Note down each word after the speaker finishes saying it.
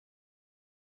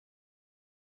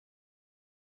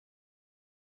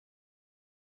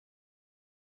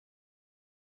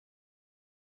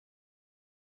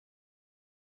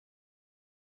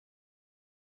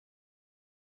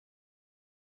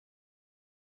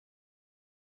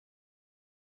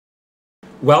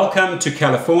Welcome to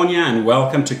California and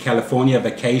welcome to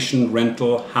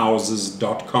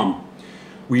CaliforniaVacationRentalHouses.com.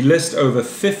 We list over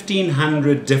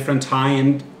 1,500 different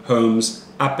high-end homes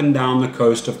up and down the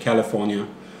coast of California,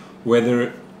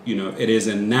 whether it is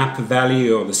in Napa Valley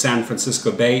or the San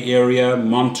Francisco Bay Area,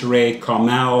 Monterey,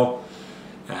 Carmel,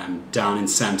 down in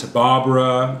Santa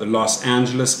Barbara, the Los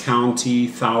Angeles County,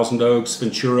 Thousand Oaks,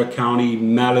 Ventura County,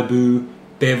 Malibu,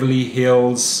 Beverly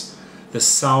Hills, the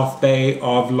South Bay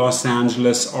of Los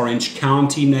Angeles, Orange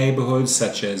County neighborhoods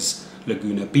such as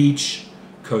Laguna Beach,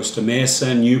 Costa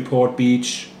Mesa, Newport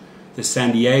Beach, the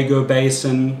San Diego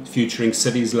Basin, featuring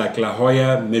cities like La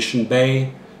Jolla, Mission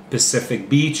Bay, Pacific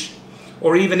Beach,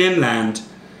 or even inland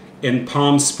in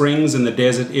Palm Springs in the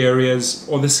desert areas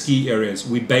or the ski areas.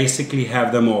 We basically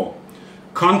have them all.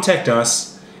 Contact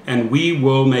us and we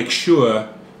will make sure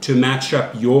to match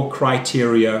up your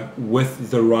criteria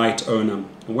with the right owner.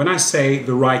 And when I say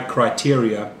the right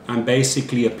criteria, I'm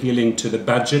basically appealing to the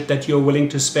budget that you're willing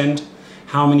to spend,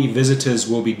 how many visitors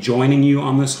will be joining you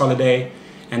on this holiday,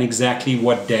 and exactly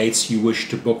what dates you wish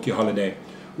to book your holiday.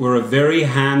 We're a very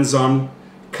hands-on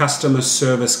customer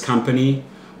service company.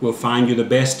 We'll find you the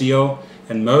best deal,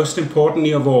 and most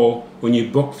importantly of all, when you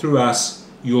book through us,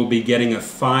 you'll be getting a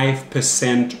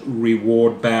 5%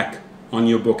 reward back on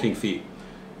your booking fee.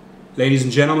 Ladies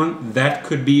and gentlemen, that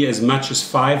could be as much as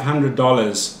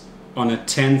 $500 on a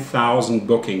 10,000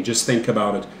 booking. Just think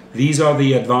about it. These are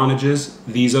the advantages.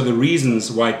 These are the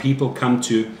reasons why people come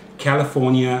to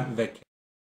California Vacation.